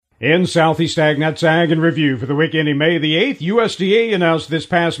In Southeast AgNet's Ag and Review for the week ending May the 8th, USDA announced this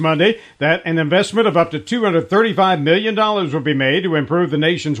past Monday that an investment of up to $235 million will be made to improve the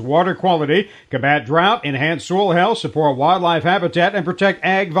nation's water quality, combat drought, enhance soil health, support wildlife habitat, and protect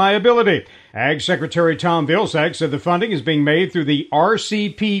ag viability. Ag Secretary Tom Vilsack said the funding is being made through the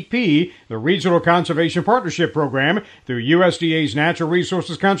RCPP, the Regional Conservation Partnership Program, through USDA's Natural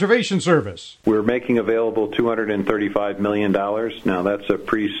Resources Conservation Service. We're making available $235 million. Now, that's a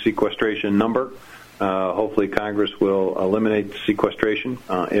pre-sequestration number. Hopefully Congress will eliminate sequestration.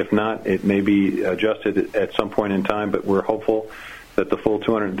 If not, it may be adjusted at some point in time, but we're hopeful that the full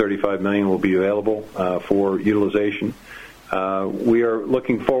 $235 million will be available for utilization. We are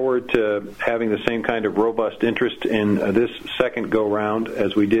looking forward to having the same kind of robust interest in this second go-round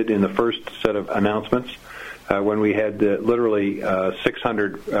as we did in the first set of announcements when we had literally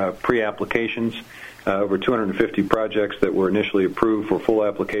 600 pre-applications, over 250 projects that were initially approved for full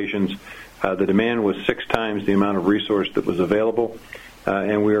applications. The demand was 6 times the amount of resource that was available,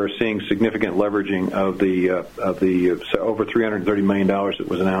 and we are seeing significant leveraging of the over $330 million that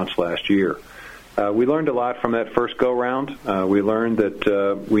was announced last year. We learned a lot from that first go-round. We learned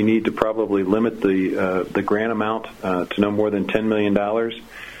that we need to probably limit the grant amount to no more than $10 million,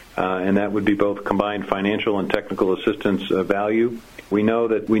 and that would be both combined financial and technical assistance value. We know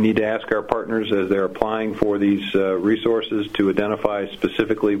that we need to ask our partners as they're applying for these resources to identify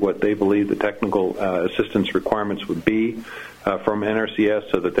specifically what they believe the technical assistance requirements would be from NRCS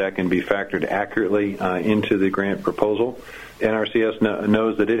so that can be factored accurately into the grant proposal. NRCS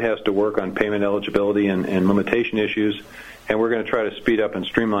knows that it has to work on payment eligibility and limitation issues, and we're going to try to speed up and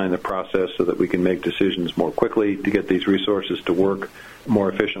streamline the process so that we can make decisions more quickly to get these resources to work more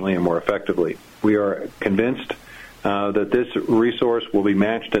efficiently and more effectively. We are convinced that this resource will be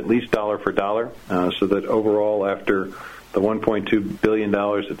matched at least dollar for dollar, so that overall, after the $1.2 billion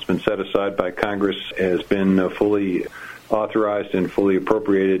that's been set aside by Congress has been fully authorized and fully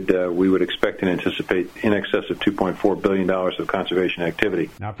appropriated, we would expect and anticipate in excess of $2.4 billion of conservation activity.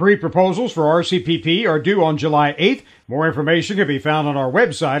 Now, pre-proposals for RCPP are due on July 8th. More information can be found on our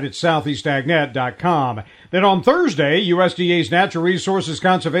website at southeastagnet.com. Then on Thursday, USDA's Natural Resources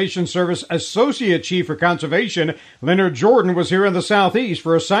Conservation Service Associate Chief for Conservation, Leonard Jordan, was here in the Southeast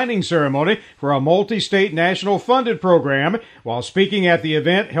for a signing ceremony for a multi-state national funded program. While speaking at the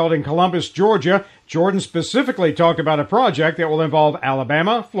event held in Columbus, Georgia, Jordan specifically talked about a project that will involve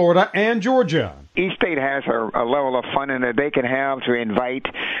Alabama, Florida, and Georgia. Each state has a level of funding that they can have to invite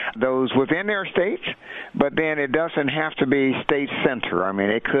those within their states, but then it doesn't have to be state center. I mean,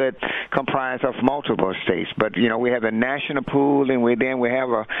 it could comprise of multiple states. But, you know, we have a national pool, and we have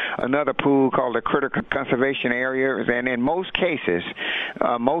another pool called the critical conservation areas. And in most cases,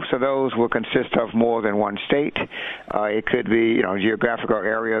 most of those will consist of more than one state. It could be, you know, geographical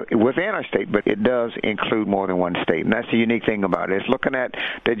area within a state, but it does include more than one state. And that's the unique thing about it. It's looking at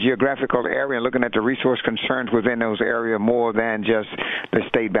the geographical area and looking at the resource concerns within those areas more than just the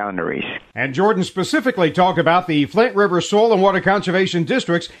state boundaries. And Jordan specifically talked about the Flint River Soil and Water Conservation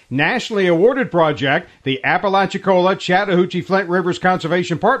District's nationally awarded project, the Appalachicola-Chattahoochee-Flint Rivers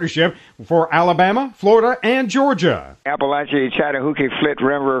Conservation Partnership for Alabama, Florida, and Georgia. Appalachian-Chattahoochee-Flint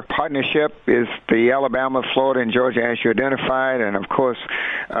River Partnership is the Alabama, Florida, and Georgia as you identified, and of course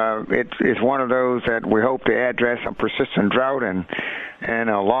it's one of those that we hope to address a persistent drought and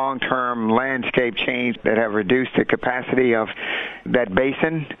a long-term landscape change that have reduced the capacity of that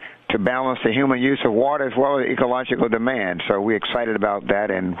basin to balance the human use of water as well as ecological demand. So we're excited about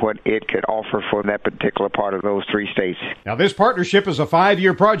that and what it could offer for that particular part of those 3 states. Now, this partnership is a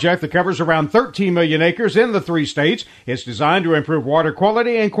 5-year project that covers around 13 million acres in the 3 states. It's designed to improve water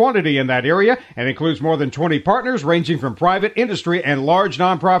quality and quantity in that area and includes more than 20 partners ranging from private industry and large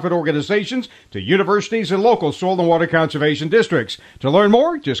nonprofit organizations to universities and local soil and water conservation districts. To learn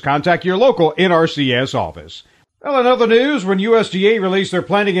more, just contact your local NRCS office. Well, in other news, when USDA released their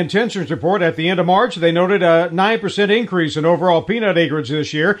planting intentions report at the end of March, they noted a 9% increase in overall peanut acreage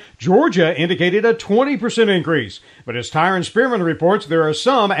this year. Georgia indicated a 20% increase. But as Tyron Spearman reports, there are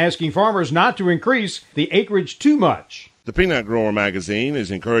some asking farmers not to increase the acreage too much. The Peanut Grower magazine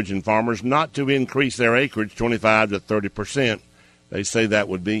is encouraging farmers not to increase their acreage 25 to 30%. They say that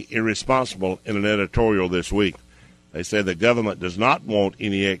would be irresponsible in an editorial this week. They say the government does not want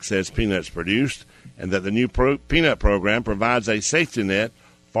any excess peanuts produced, and that the new peanut program provides a safety net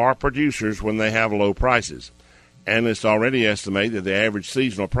for producers when they have low prices. Analysts already estimate that the average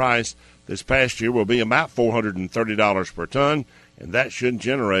seasonal price this past year will be about $430 per ton, and that should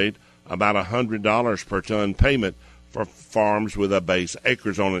generate about $100 per ton payment for farms with a base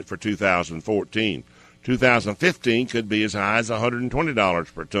acres on it for 2014. 2015 could be as high as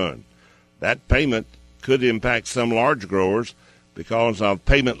 $120 per ton. That payment could impact some large growers because of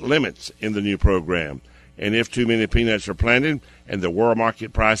payment limits in the new program. And if too many peanuts are planted and the world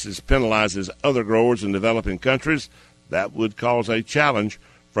market prices penalizes other growers in developing countries, that would cause a challenge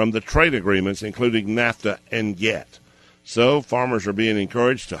from the trade agreements, including NAFTA and GATT. So farmers are being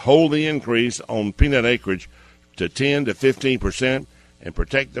encouraged to hold the increase on peanut acreage to 10 to 15% and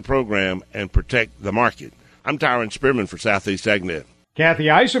protect the program and protect the market. I'm Tyron Spearman for Southeast AgNet. Kathy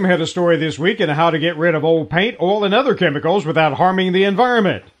Isom had a story this week on how to get rid of old paint, oil, and other chemicals without harming the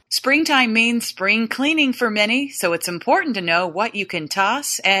environment. Springtime means spring cleaning for many, so it's important to know what you can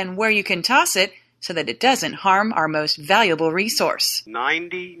toss and where you can toss it so that it doesn't harm our most valuable resource.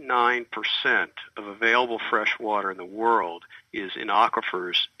 99% of available fresh water in the world is in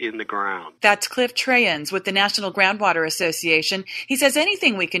aquifers in the ground. That's Cliff Trayens with the National Groundwater Association. He says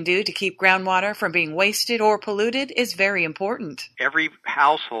anything we can do to keep groundwater from being wasted or polluted is very important. Every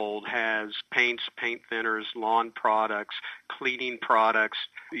household has paints, paint thinners, lawn products, cleaning products,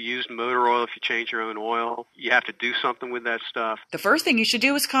 used motor oil if you change your own oil. You have to do something with that stuff. The first thing you should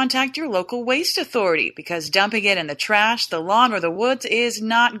do is contact your local waste authority because dumping it in the trash, the lawn, or the woods is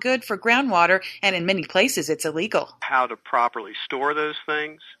not good for groundwater, and in many places it's illegal. How to properly store those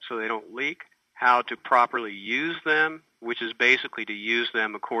things so they don't leak, how to properly use them, which is basically to use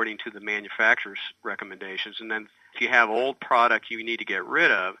them according to the manufacturer's recommendations. And then if you have old product you need to get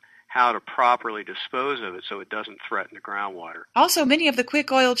rid of, how to properly dispose of it so it doesn't threaten the groundwater. Also, many of the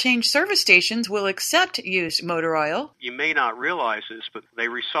quick oil change service stations will accept used motor oil. You may not realize this, but they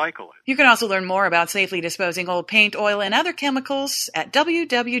recycle it. You can also learn more about safely disposing old paint, oil, and other chemicals at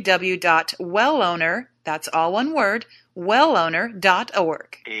www.wellowner, that's all one word,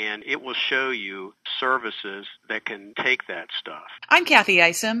 wellowner.org. And it will show you services that can take that stuff. I'm Kathy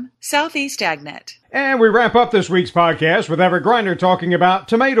Isom, Southeast AgNet. And we wrap up this week's podcast with Everett Griner talking about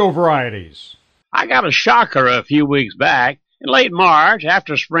tomato varieties. I got a shocker a few weeks back. In late March,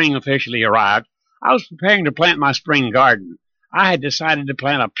 after spring officially arrived, I was preparing to plant my spring garden. I had decided to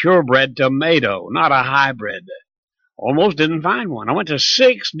plant a purebred tomato, not a hybrid. Almost didn't find one. I went to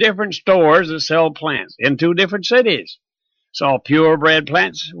 6 different stores that sell plants in 2 different cities. Saw purebred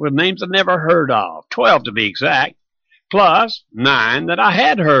plants with names I'd never heard of, 12 to be exact, plus 9 that I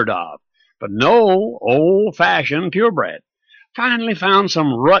had heard of, but no old-fashioned purebred. Finally found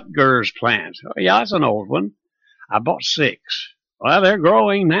some Rutgers plants. Oh, yeah, that's an old one. I bought 6. Well, they're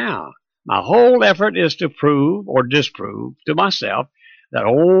growing now. My whole effort is to prove or disprove to myself that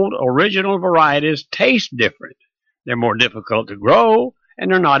old original varieties taste different. They're more difficult to grow,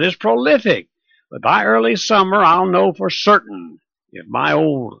 and they're not as prolific. But by early summer, I'll know for certain if my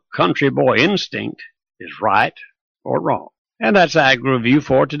old country boy instinct is right or wrong. And that's Ag Review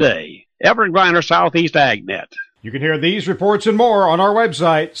for today. Everett Griner, Southeast AgNet. You can hear these reports and more on our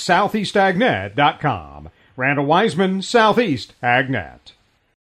website, southeastagnet.com. Randall Wiseman, Southeast AgNet.